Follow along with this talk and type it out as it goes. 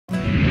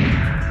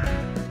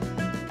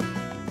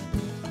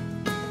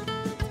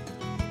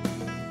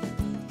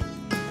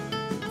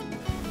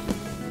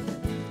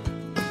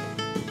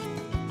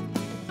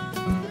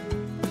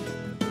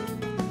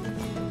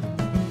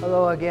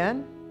Hello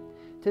again.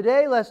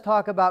 Today let's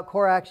talk about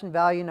core action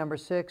value number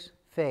 6,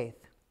 faith.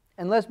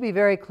 And let's be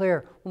very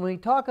clear, when we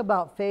talk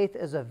about faith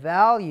as a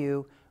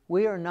value,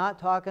 we are not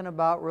talking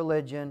about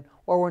religion,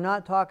 or we're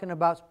not talking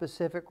about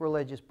specific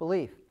religious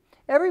belief.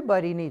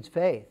 Everybody needs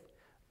faith.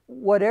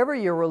 Whatever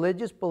your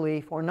religious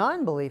belief or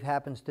non-belief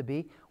happens to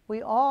be,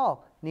 we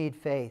all need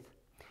faith.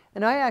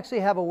 And I actually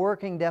have a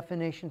working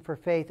definition for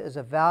faith as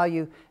a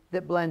value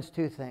that blends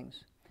two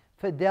things: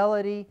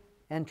 fidelity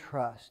and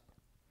trust.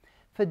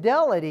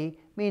 Fidelity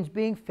means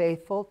being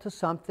faithful to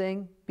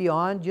something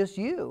beyond just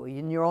you,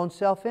 in your own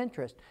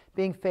self-interest.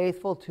 Being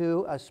faithful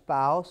to a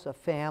spouse, a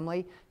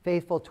family,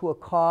 faithful to a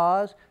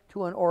cause,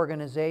 to an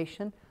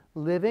organization,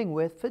 living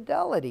with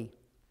fidelity.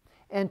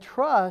 And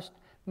trust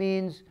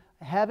means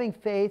having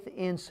faith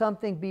in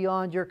something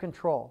beyond your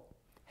control.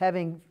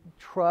 Having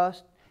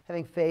trust,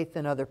 having faith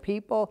in other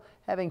people,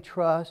 having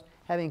trust,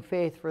 having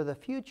faith for the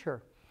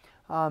future.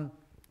 And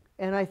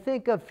I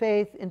think of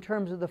faith in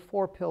terms of the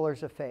 4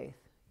 pillars of faith.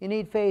 You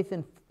need faith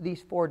in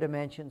these 4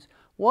 dimensions.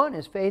 One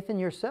is faith in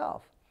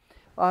yourself.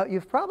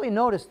 You've probably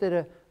noticed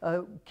that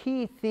a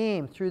key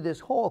theme through this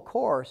whole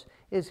course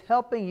is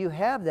helping you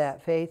have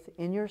that faith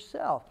in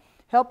yourself,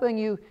 helping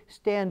you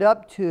stand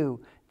up to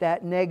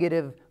that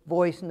negative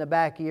voice in the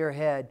back of your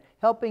head,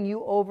 helping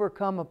you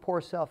overcome a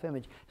poor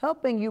self-image,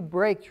 helping you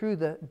break through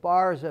the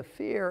bars of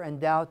fear and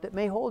doubt that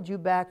may hold you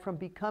back from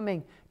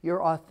becoming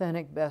your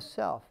authentic best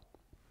self.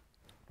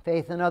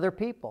 Faith in other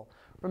people.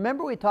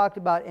 Remember we talked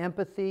about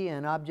empathy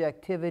and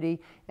objectivity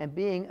and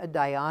being a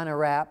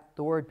Diana-rap,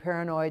 the word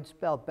paranoid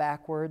spelled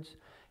backwards.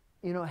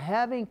 You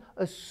know,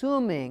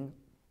 assuming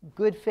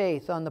good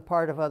faith on the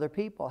part of other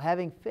people,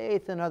 having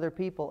faith in other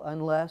people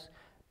unless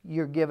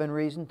you're given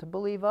reason to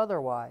believe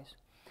otherwise.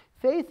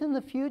 Faith in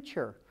the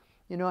future.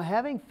 You know,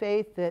 having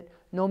faith that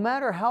no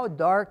matter how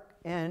dark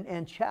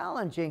and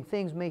challenging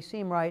things may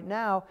seem right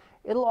now,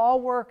 it'll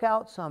all work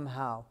out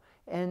somehow.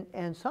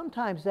 And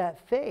sometimes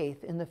that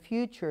faith in the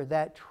future,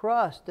 that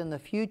trust in the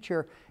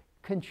future,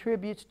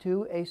 contributes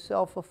to a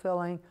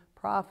self-fulfilling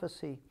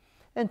prophecy.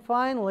 And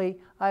finally,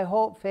 I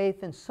hope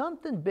faith in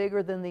something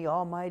bigger than the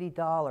almighty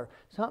dollar.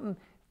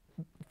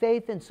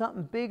 Faith in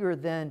something bigger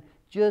than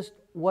just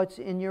what's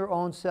in your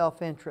own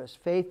self-interest.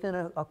 Faith in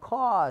a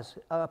cause,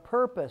 a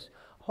purpose.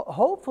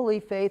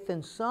 Hopefully faith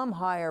in some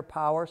higher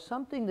power,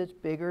 something that's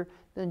bigger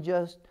than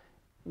just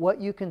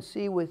what you can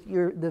see with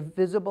the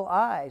visible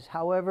eyes,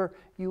 however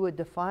you would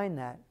define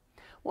that.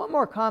 One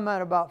more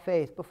comment about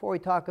faith before we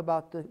talk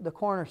about the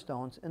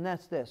cornerstones, and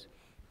that's this.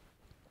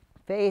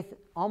 Faith,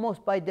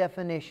 almost by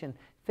definition,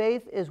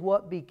 faith is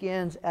what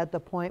begins at the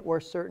point where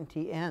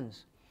certainty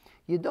ends.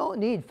 You don't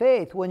need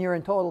faith when you're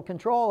in total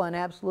control and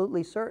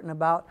absolutely certain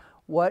about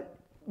what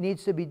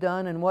needs to be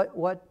done and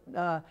what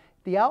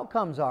the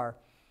outcomes are.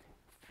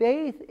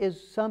 Faith is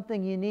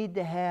something you need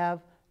to have,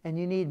 and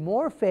you need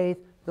more faith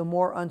the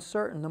more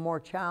uncertain, the more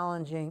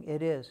challenging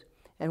it is.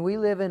 And we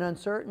live in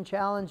uncertain,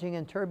 challenging,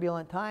 and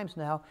turbulent times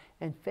now,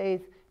 and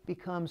faith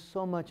becomes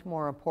so much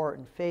more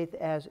important. Faith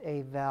as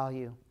a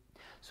value.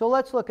 So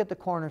let's look at the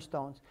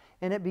cornerstones.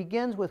 And it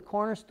begins with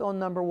cornerstone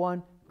number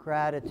 1,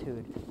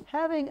 gratitude.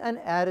 Having an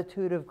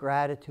attitude of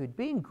gratitude,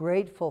 being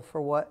grateful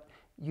for what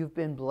you've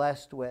been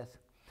blessed with.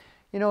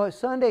 You know,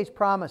 Sunday's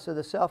promise of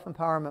the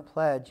Self-Empowerment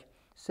Pledge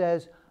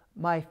says,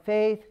 "My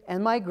faith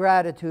and my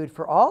gratitude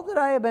for all that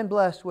I have been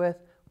blessed with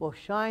will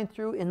shine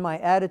through in my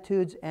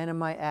attitudes and in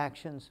my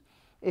actions."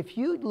 If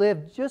you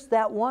live just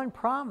that one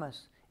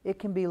promise, it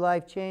can be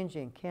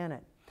life-changing, can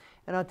it?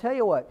 And I'll tell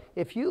you what,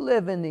 if you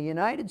live in the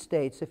United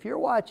States, if you're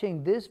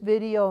watching this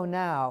video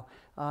now,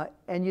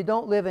 and you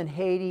don't live in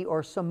Haiti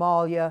or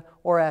Somalia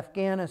or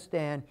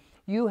Afghanistan,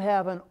 you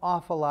have an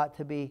awful lot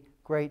to be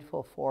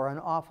grateful for, an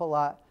awful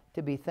lot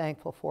to be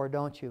thankful for,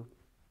 don't you?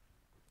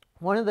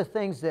 One of the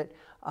things that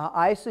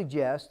I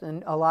suggest,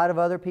 and a lot of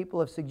other people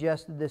have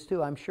suggested this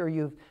too, I'm sure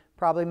you've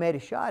probably made a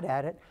shot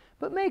at it,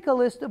 but make a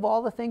list of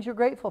all the things you're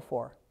grateful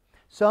for.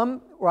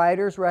 Some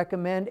writers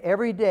recommend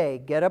every day,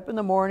 get up in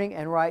the morning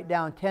and write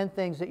down 10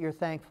 things that you're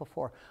thankful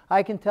for.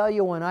 I can tell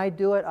you when I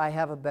do it, I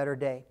have a better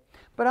day.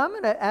 But I'm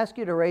going to ask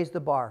you to raise the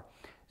bar.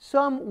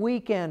 Some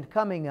weekend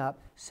coming up,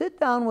 sit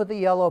down with a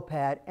yellow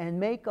pad and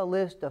make a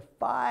list of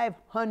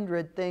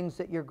 500 things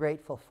that you're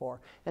grateful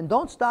for. And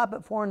don't stop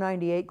at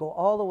 498, go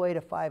all the way to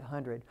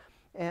 500.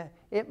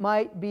 It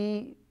might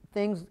be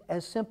things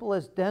as simple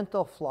as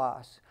dental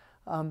floss.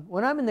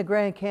 When I'm in the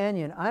Grand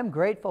Canyon, I'm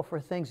grateful for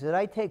things that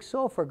I take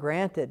so for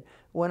granted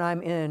when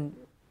I'm in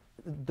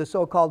the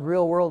so-called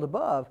real world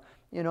above.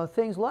 You know,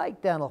 things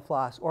like dental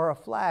floss or a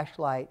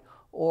flashlight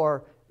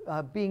or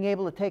being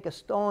able to take a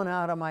stone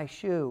out of my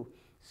shoe,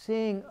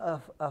 seeing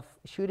a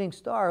shooting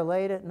star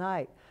late at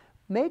night.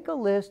 Make a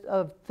list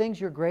of things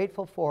you're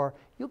grateful for.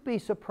 You'll be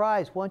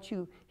surprised once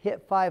you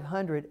hit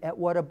 500 at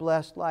what a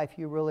blessed life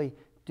you really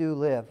do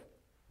live.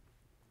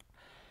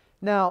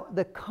 Now,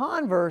 the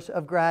converse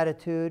of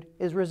gratitude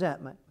is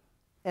resentment.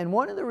 And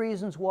one of the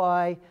reasons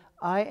why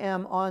I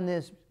am on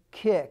this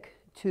kick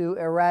to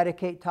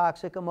eradicate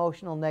toxic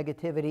emotional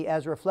negativity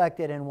as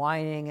reflected in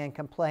whining and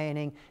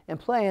complaining and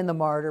playing the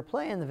martyr,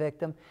 playing the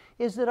victim,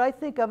 is that I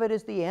think of it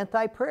as the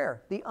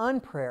anti-prayer, the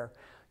unprayer.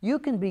 You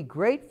can be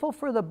grateful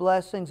for the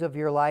blessings of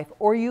your life,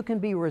 or you can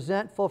be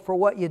resentful for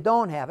what you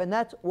don't have. And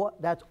that's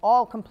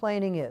all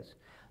complaining is.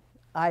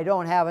 I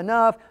don't have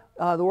enough.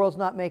 The world's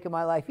not making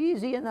my life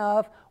easy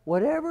enough.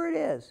 Whatever it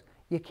is,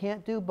 you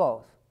can't do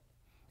both.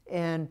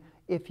 And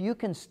if you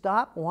can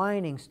stop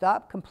whining,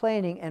 stop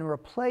complaining, and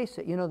replace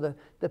it, you know,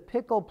 the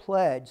Pickle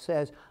Pledge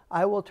says,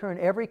 I will turn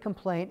every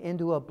complaint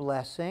into a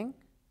blessing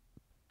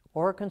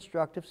or a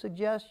constructive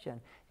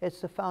suggestion.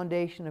 It's the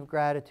foundation of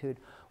gratitude.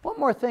 One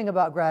more thing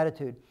about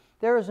gratitude.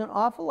 There is an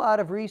awful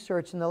lot of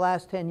research in the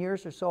last 10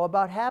 years or so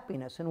about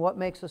happiness and what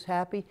makes us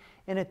happy.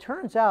 And it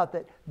turns out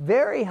that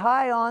very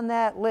high on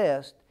that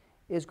list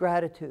is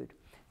gratitude.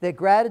 That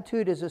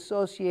gratitude is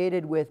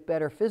associated with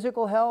better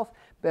physical health,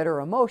 better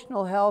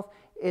emotional health.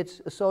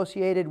 It's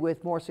associated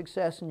with more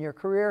success in your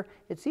career.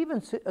 It's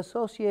even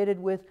associated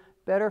with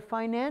better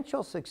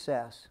financial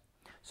success.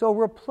 So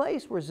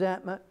replace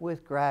resentment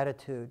with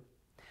gratitude.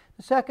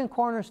 The second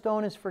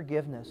cornerstone is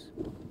forgiveness.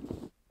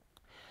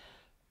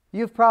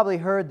 You've probably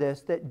heard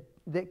this,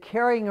 that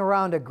carrying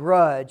around a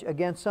grudge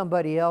against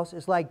somebody else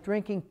is like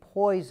drinking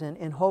poison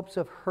in hopes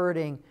of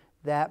hurting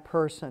that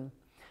person.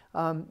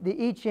 The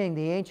I Ching,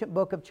 the ancient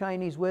book of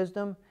Chinese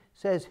wisdom,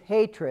 says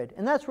hatred,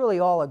 and that's really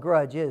all a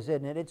grudge is,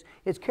 isn't it?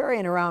 It's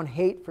carrying around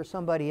hate for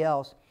somebody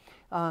else.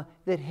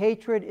 That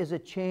hatred is a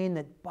chain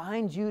that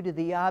binds you to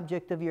the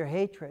object of your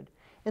hatred.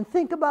 And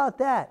think about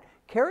that.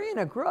 Carrying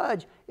a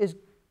grudge is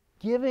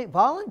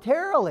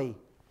voluntarily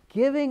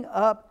giving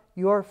up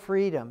your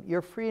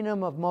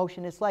freedom of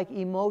motion. It's like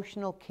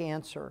emotional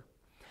cancer.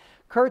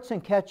 Kurtz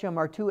and Ketchum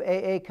are two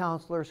AA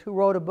counselors who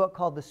wrote a book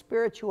called The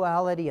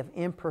Spirituality of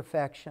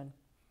Imperfection.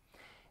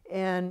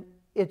 And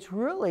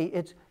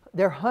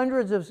there are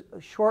hundreds of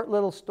short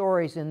little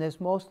stories in this,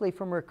 mostly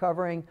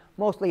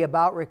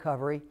about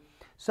recovery.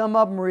 Some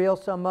of them real,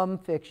 some of them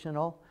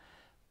fictional.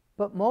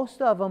 But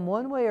most of them,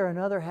 one way or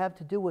another, have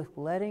to do with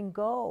letting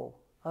go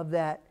of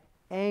that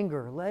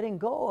anger, letting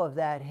go of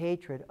that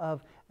hatred,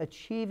 of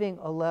achieving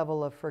a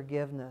level of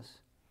forgiveness.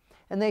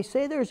 And they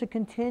say there's a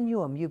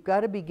continuum. You've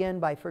got to begin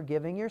by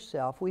forgiving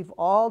yourself. We've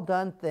all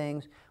done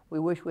things we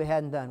wish we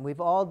hadn't done.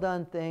 We've all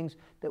done things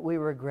that we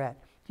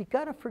regret. You've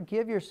got to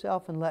forgive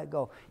yourself and let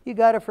go. You've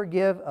got to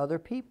forgive other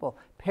people,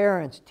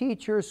 parents,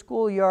 teachers,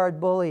 schoolyard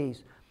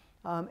bullies.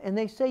 And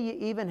they say you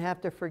even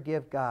have to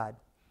forgive God.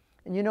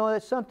 And you know,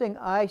 that's something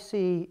I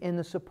see in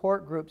the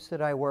support groups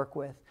that I work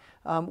with.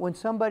 When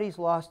somebody's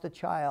lost a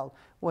child,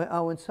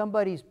 when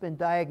somebody's been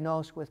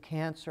diagnosed with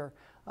cancer,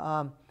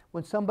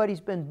 when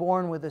somebody's been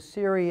born with a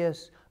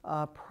serious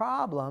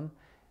problem,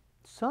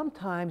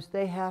 sometimes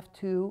they have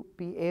to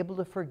be able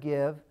to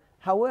forgive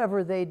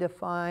however they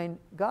define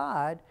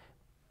God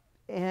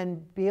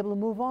and be able to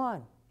move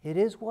on. It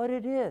is what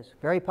it is.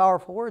 Very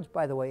powerful words,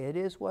 by the way. It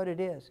is what it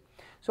is.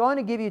 So I want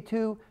to give you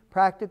two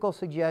practical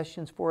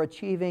suggestions for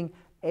achieving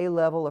a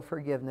level of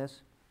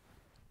forgiveness.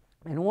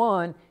 And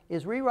one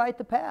is rewrite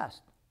the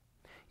past.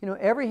 You know,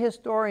 every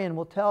historian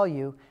will tell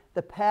you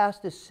the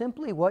past is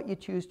simply what you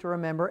choose to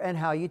remember and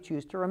how you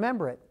choose to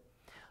remember it.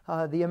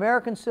 The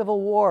American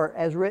Civil War,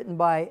 as written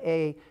by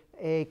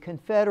a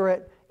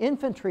Confederate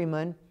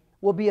infantryman,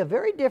 will be a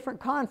very different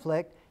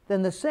conflict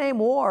than the same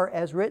war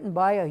as written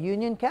by a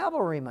Union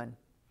cavalryman.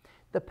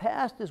 The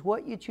past is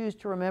what you choose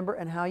to remember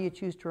and how you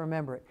choose to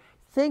remember it.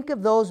 Think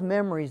of those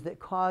memories that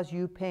cause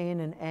you pain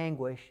and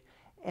anguish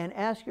and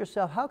ask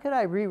yourself, how could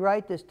I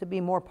rewrite this to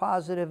be more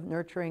positive,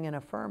 nurturing, and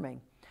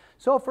affirming?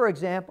 So, for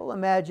example,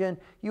 imagine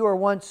you were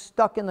once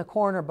stuck in the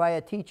corner by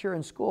a teacher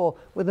in school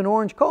with an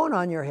orange cone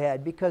on your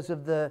head because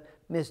of the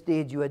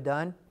misdeeds you had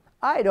done.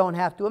 I don't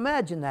have to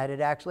imagine that.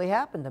 It actually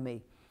happened to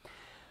me.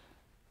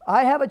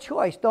 I have a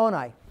choice, don't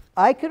I?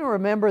 I can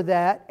remember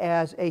that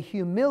as a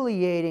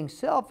humiliating,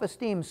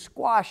 self-esteem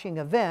squashing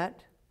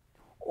event,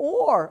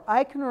 or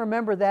I can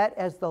remember that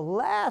as the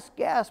last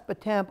gasp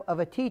attempt of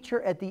a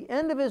teacher at the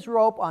end of his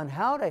rope on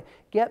how to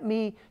get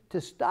me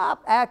to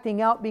stop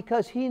acting out,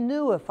 because he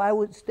knew if I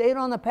would stayed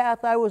on the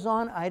path I was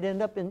on, I'd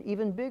end up in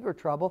even bigger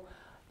trouble.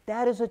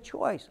 That is a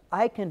choice.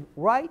 I can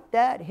write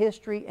that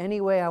history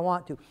any way I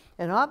want to.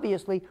 And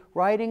obviously,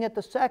 writing it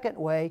the second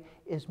way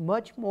is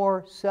much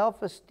more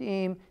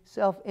self-esteem,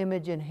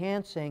 self-image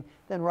enhancing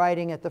than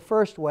writing it the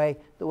first way,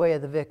 the way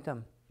of the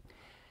victim.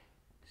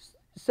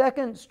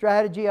 Second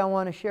strategy I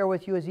want to share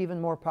with you is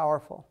even more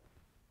powerful.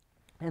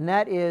 And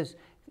that is,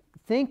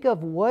 think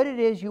of what it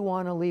is you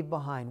want to leave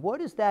behind.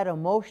 What is that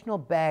emotional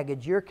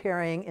baggage you're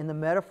carrying in the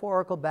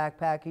metaphorical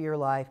backpack of your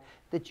life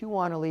that you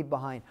want to leave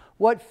behind?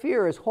 What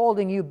fear is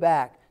holding you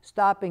back,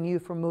 stopping you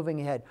from moving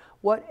ahead?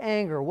 What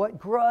anger, what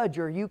grudge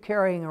are you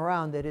carrying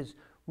around that is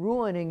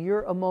ruining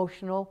your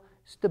emotional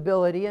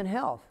stability and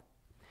health?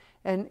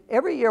 And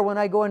every year when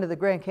I go into the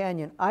Grand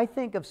Canyon, I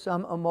think of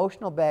some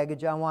emotional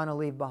baggage I want to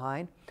leave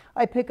behind.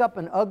 I pick up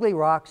an ugly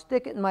rock,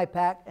 stick it in my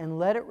pack, and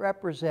let it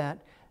represent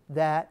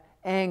that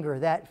anger,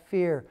 that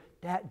fear,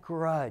 that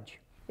grudge.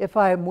 If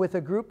I'm with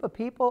a group of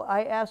people,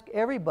 I ask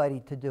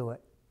everybody to do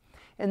it.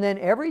 And then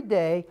every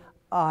day,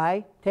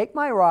 I take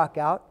my rock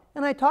out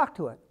and I talk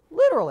to it.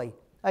 Literally.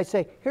 I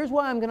say, here's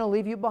why I'm going to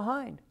leave you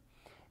behind.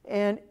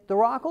 And the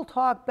rock will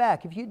talk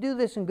back. If you do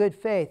this in good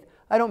faith,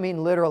 I don't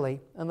mean literally,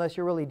 unless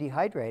you're really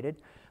dehydrated,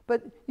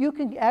 but you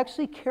can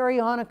actually carry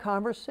on a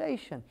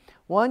conversation.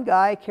 One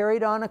guy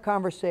carried on a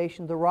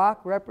conversation. The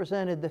rock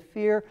represented the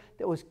fear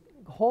that was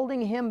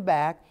holding him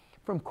back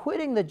from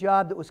quitting the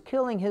job that was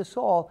killing his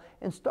soul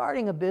and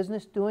starting a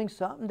business doing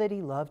something that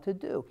he loved to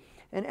do.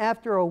 And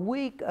after a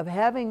week of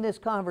having this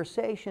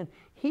conversation,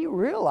 he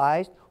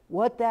realized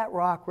what that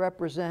rock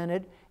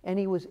represented, and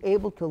he was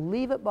able to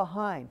leave it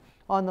behind.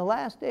 On the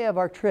last day of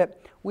our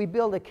trip, we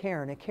built a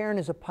cairn. A cairn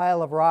is a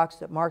pile of rocks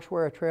that marks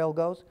where a trail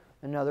goes.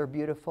 Another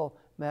beautiful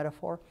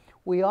metaphor.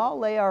 We all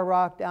lay our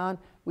rock down,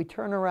 we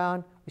turn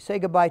around, we say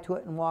goodbye to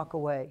it and walk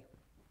away.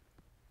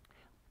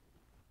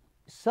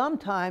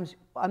 Sometimes,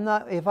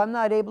 if I'm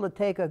not able to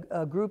take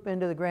a group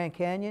into the Grand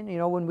Canyon, you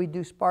know, when we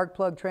do spark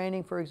plug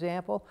training, for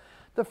example,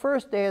 the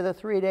first day of the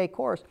 3-day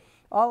course,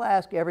 I'll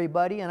ask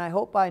everybody, and I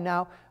hope by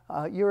now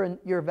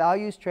your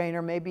values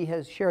trainer maybe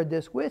has shared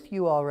this with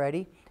you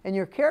already, and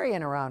you're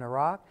carrying around a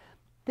rock.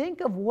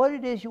 Think of what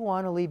it is you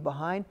want to leave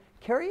behind.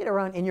 Carry it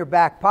around in your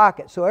back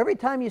pocket. So every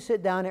time you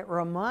sit down, it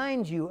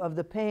reminds you of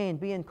the pain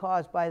being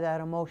caused by that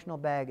emotional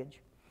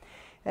baggage.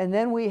 And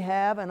then we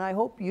have, and I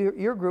hope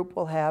your group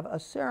will have, a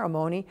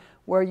ceremony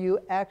where you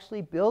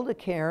actually build a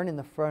cairn in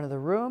the front of the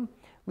room,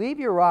 leave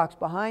your rocks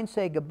behind,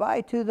 say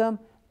goodbye to them,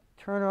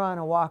 turn around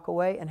and walk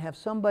away, and have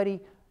somebody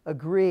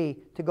agree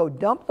to go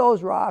dump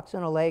those rocks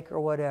in a lake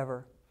or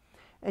whatever.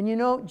 And you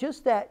know,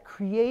 just that,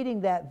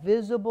 creating that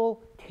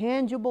visible,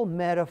 tangible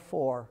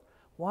metaphor.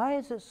 Why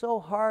is it so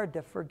hard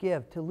to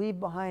forgive, to leave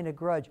behind a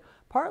grudge?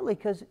 Partly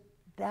because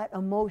that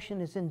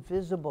emotion is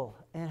invisible.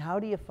 And how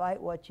do you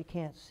fight what you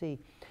can't see?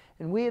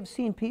 And we have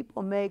seen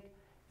people make,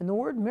 and the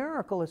word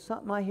miracle is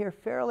something I hear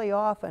fairly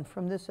often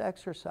from this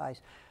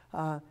exercise.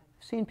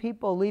 Seen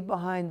people leave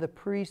behind the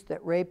priest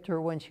that raped her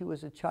when she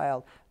was a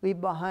child, leave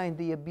behind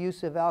the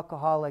abusive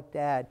alcoholic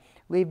dad,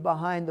 leave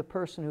behind the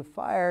person who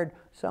fired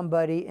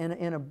somebody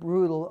in a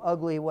brutal,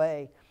 ugly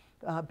way.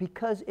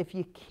 Because if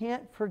you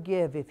can't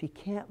forgive, if you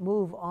can't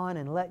move on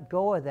and let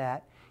go of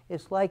that,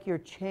 it's like you're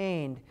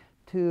chained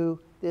to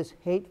this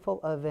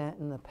hateful event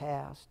in the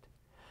past.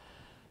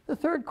 The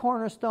third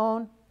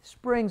cornerstone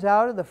springs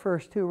out of the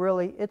first two,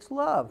 really. It's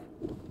love.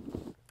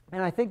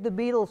 And I think the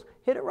Beatles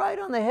hit it right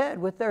on the head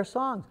with their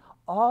songs.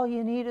 All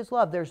you need is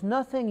love. There's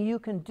nothing you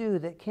can do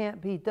that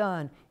can't be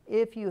done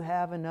if you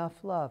have enough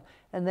love.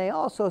 And they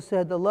also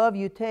said the love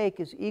you take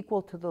is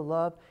equal to the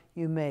love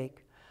you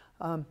make.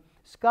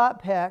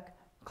 Scott Peck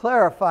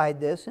clarified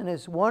this in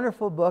his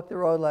wonderful book, The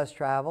Road Less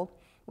Traveled,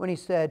 when he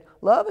said,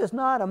 love is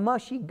not a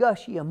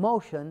mushy-gushy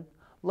emotion.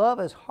 Love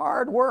is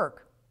hard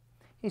work.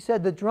 He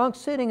said, the drunk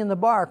sitting in the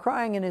bar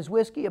crying in his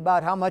whiskey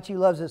about how much he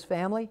loves his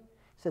family,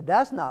 he said,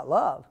 that's not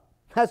love.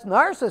 That's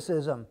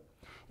narcissism.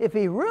 If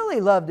he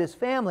really loved his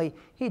family,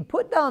 he'd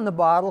put down the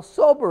bottle,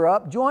 sober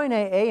up, join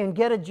AA, and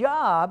get a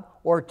job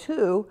or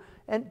two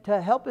and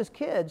to help his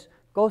kids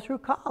go through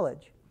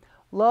college.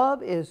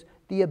 Love is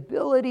the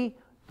ability,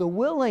 the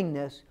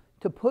willingness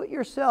to put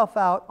yourself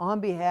out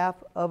on behalf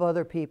of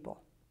other people.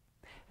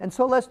 And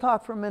so let's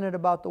talk for a minute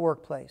about the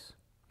workplace.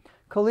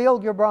 Khalil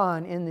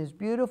Gibran, in his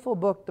beautiful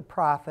book, The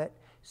Prophet,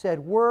 said,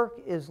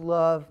 work is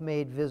love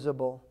made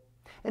visible.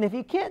 And if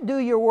you can't do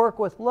your work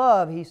with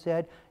love, he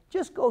said,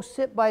 just go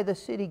sit by the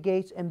city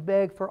gates and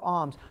beg for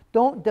alms.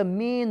 Don't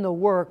demean the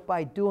work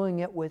by doing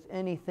it with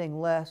anything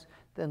less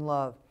than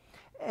love.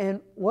 And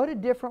what a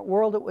different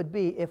world it would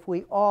be if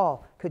we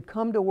all could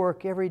come to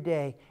work every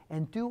day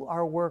and do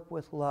our work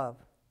with love.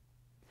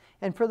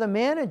 And for the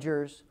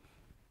managers,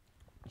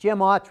 Jim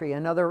Autry,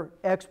 another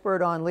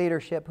expert on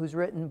leadership who's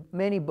written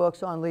many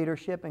books on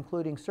leadership,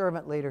 including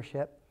servant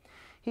leadership,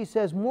 he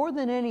says, more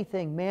than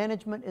anything,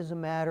 management is a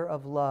matter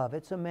of love.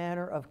 It's a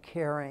matter of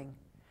caring.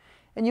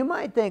 And you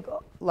might think,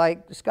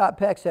 like Scott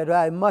Peck said,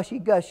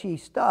 mushy-gushy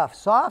stuff,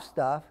 soft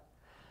stuff,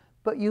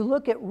 but you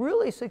look at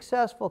really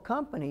successful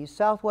companies,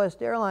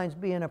 Southwest Airlines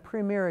being a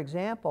premier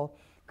example,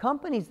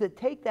 companies that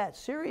take that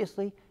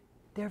seriously,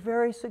 they're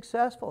very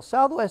successful.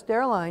 Southwest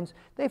Airlines,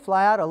 they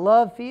fly out of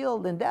Love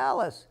Field in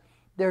Dallas.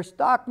 Their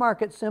stock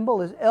market symbol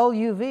is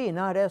LUV,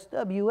 not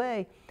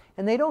SWA.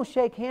 And they don't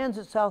shake hands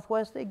at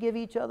Southwest, they give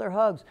each other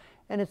hugs.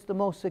 And it's the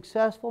most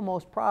successful,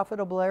 most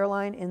profitable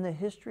airline in the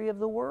history of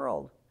the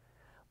world.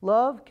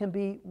 Love can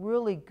be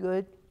really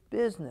good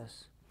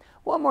business.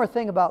 One more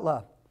thing about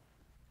love.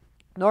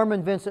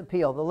 Norman Vincent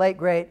Peale, the late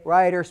great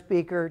writer,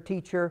 speaker,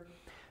 teacher,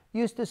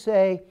 used to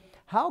say,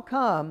 how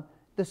come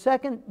the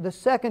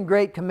second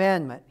great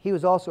commandment, he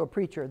was also a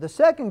preacher, the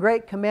second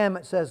great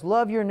commandment says,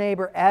 love your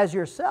neighbor as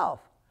yourself.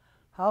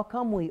 How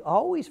come we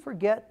always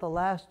forget the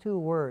last two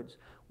words?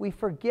 We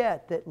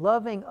forget that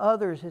loving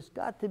others has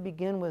got to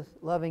begin with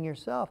loving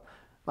yourself.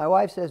 My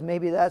wife says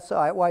maybe that's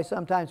why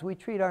sometimes we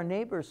treat our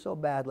neighbors so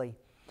badly.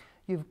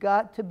 You've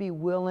got to be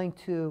willing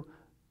to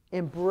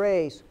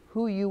embrace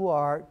who you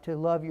are, to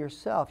love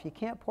yourself. You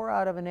can't pour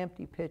out of an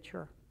empty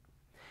pitcher.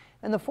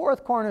 And the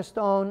fourth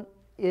cornerstone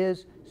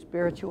is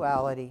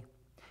spirituality.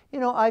 You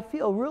know, I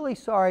feel really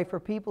sorry for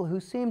people who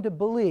seem to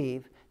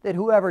believe that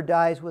whoever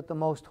dies with the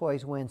most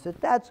toys wins, that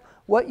that's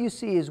what you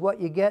see is what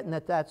you get, and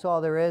that that's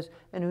all there is,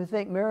 and who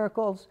think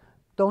miracles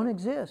don't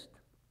exist.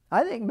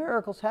 I think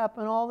miracles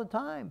happen all the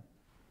time.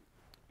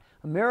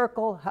 A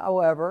miracle,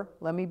 however,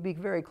 let me be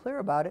very clear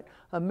about it,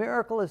 a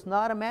miracle is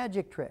not a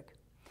magic trick.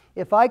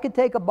 If I could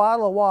take a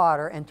bottle of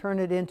water and turn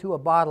it into a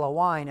bottle of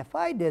wine, if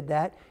I did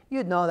that,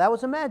 you'd know that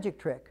was a magic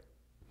trick.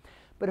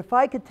 But if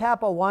I could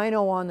tap a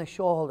wino on the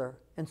shoulder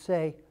and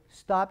say,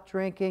 stop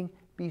drinking,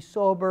 be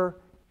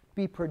sober,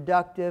 be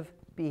productive,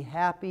 be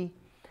happy.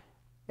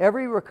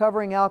 Every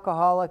recovering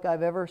alcoholic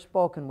I've ever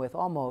spoken with,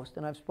 almost,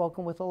 and I've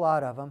spoken with a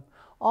lot of them,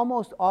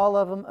 almost all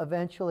of them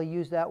eventually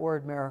use that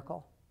word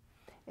miracle.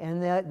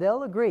 And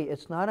they'll agree,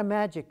 it's not a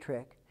magic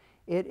trick.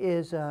 It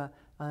is a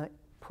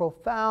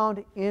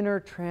profound inner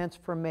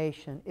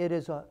transformation. It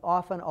is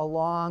often a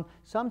long,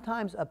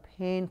 sometimes a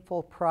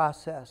painful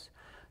process.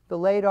 The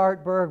late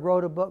Art Berg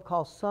wrote a book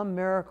called Some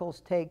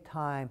Miracles Take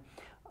Time,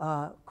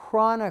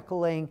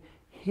 chronicling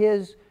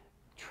his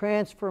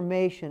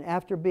transformation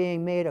after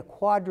being made a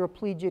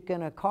quadriplegic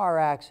in a car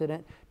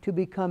accident to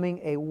becoming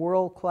a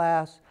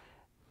world-class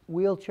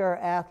wheelchair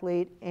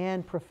athlete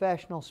and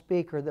professional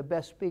speaker, the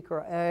best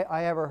speaker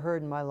I ever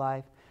heard in my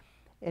life.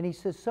 And he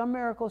says some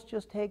miracles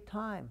just take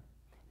time.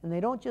 And they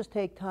don't just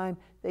take time,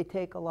 they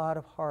take a lot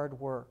of hard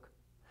work.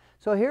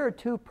 So here are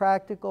two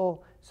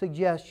practical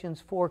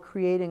suggestions for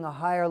creating a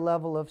higher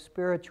level of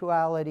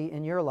spirituality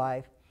in your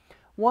life.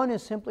 One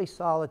is simply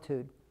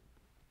solitude.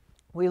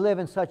 We live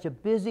in such a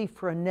busy,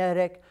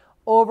 frenetic,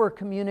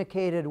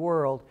 over-communicated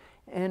world.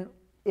 And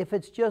if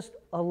it's just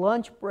a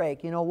lunch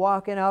break, you know,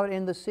 walking out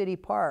in the city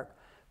park,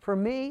 for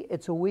me,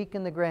 it's a week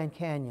in the Grand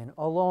Canyon,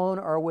 alone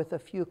or with a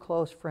few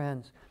close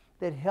friends,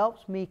 that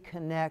helps me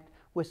connect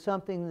with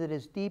something that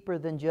is deeper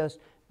than just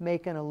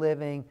making a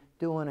living,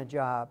 doing a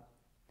job.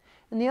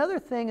 And the other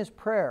thing is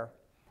prayer.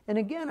 And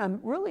again, I'm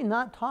really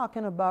not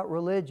talking about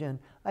religion.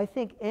 I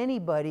think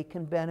anybody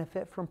can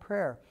benefit from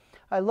prayer.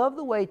 I love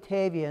the way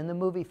Tavia in the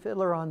movie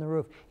Fiddler on the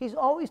Roof, he's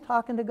always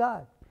talking to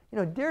God. You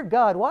know, dear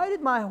God, why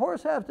did my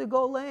horse have to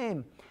go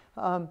lame?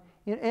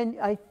 And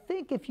I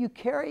think if you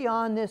carry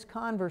on this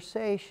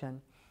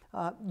conversation,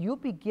 you'll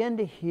begin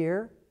to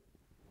hear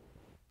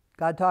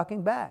God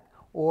talking back,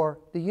 or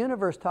the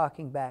universe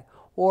talking back,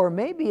 or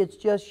maybe it's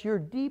just your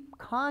deep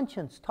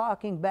conscience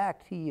talking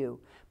back to you.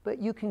 But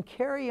you can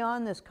carry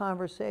on this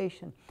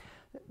conversation.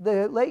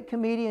 The late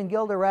comedian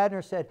Gilda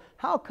Radner said,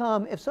 how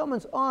come if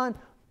someone's on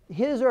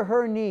his or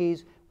her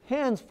knees,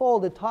 hands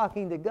folded,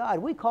 talking to God,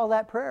 we call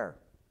that prayer.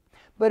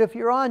 But if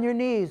you're on your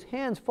knees,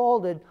 hands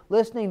folded,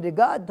 listening to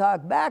God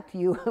talk back to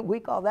you, we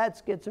call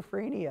that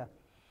schizophrenia.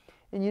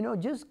 And you know,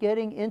 just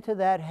getting into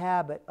that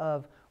habit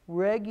of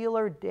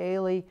regular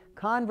daily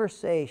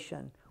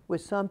conversation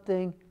with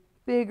something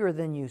bigger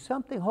than you,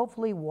 something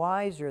hopefully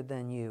wiser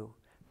than you,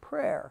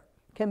 prayer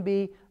can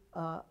be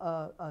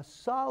a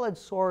solid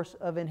source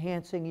of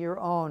enhancing your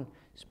own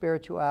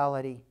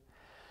spirituality.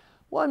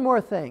 One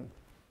more thing,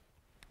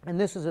 and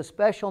this is a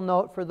special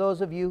note for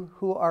those of you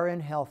who are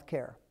in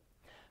healthcare.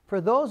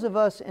 For those of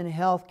us in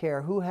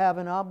healthcare who have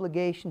an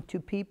obligation to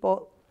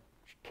people,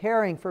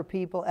 caring for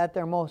people at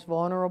their most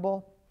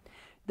vulnerable,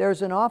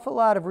 there's an awful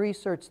lot of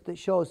research that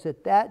shows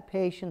that that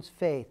patient's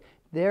faith,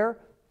 their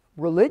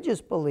religious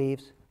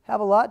beliefs,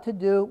 have a lot to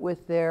do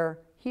with their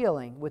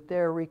healing, with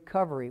their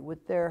recovery,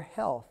 with their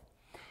health.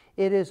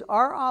 It is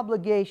our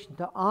obligation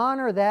to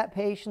honor that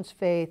patient's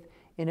faith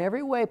in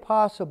every way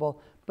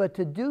possible, but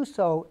to do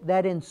so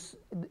that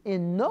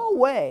in no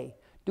way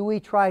do we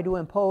try to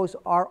impose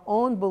our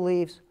own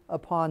beliefs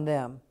upon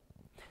them.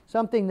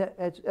 Something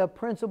that a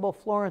principle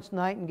Florence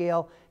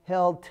Nightingale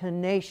held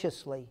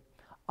tenaciously.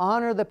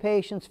 Honor the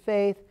patient's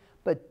faith,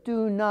 but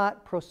do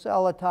not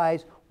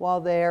proselytize while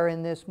they are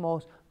in this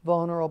most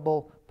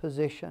vulnerable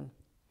position.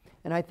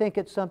 And I think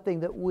it's something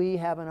that we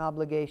have an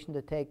obligation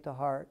to take to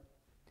heart.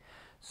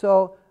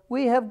 So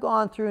we have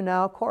gone through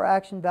now core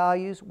action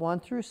values 1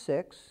 through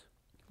 6,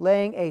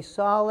 laying a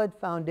solid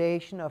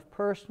foundation of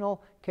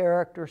personal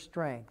character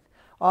strength,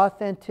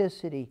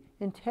 authenticity,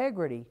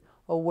 integrity,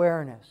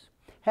 awareness,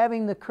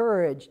 having the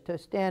courage to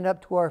stand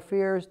up to our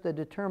fears, the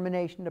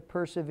determination to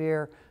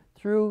persevere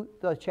through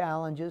the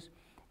challenges,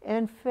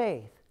 and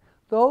faith.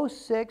 Those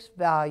 6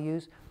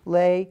 values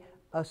lay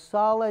a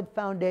solid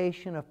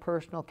foundation of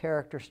personal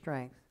character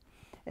strength.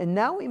 And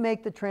now we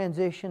make the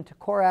transition to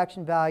core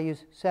action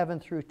values 7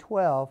 through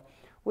 12,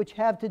 which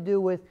have to do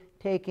with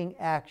taking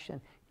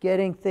action,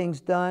 getting things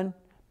done,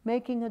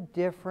 making a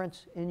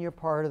difference in your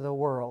part of the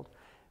world.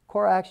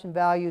 Core action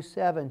value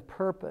 7,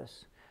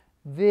 purpose.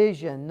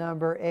 Vision,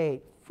 number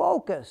 8.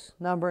 Focus,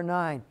 number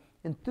 9.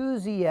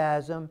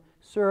 Enthusiasm,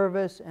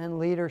 service, and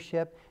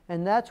leadership.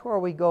 And that's where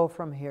we go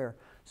from here.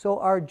 So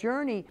our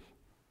journey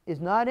is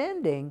not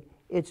ending.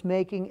 It's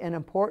making an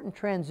important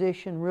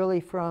transition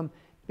really from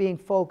being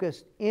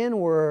focused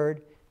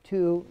inward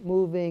to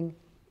moving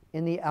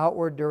in the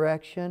outward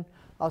direction.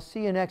 I'll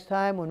see you next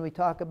time when we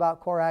talk about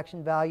core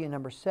action value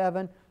number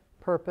 7,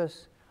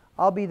 purpose.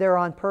 I'll be there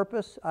on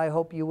purpose. I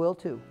hope you will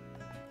too.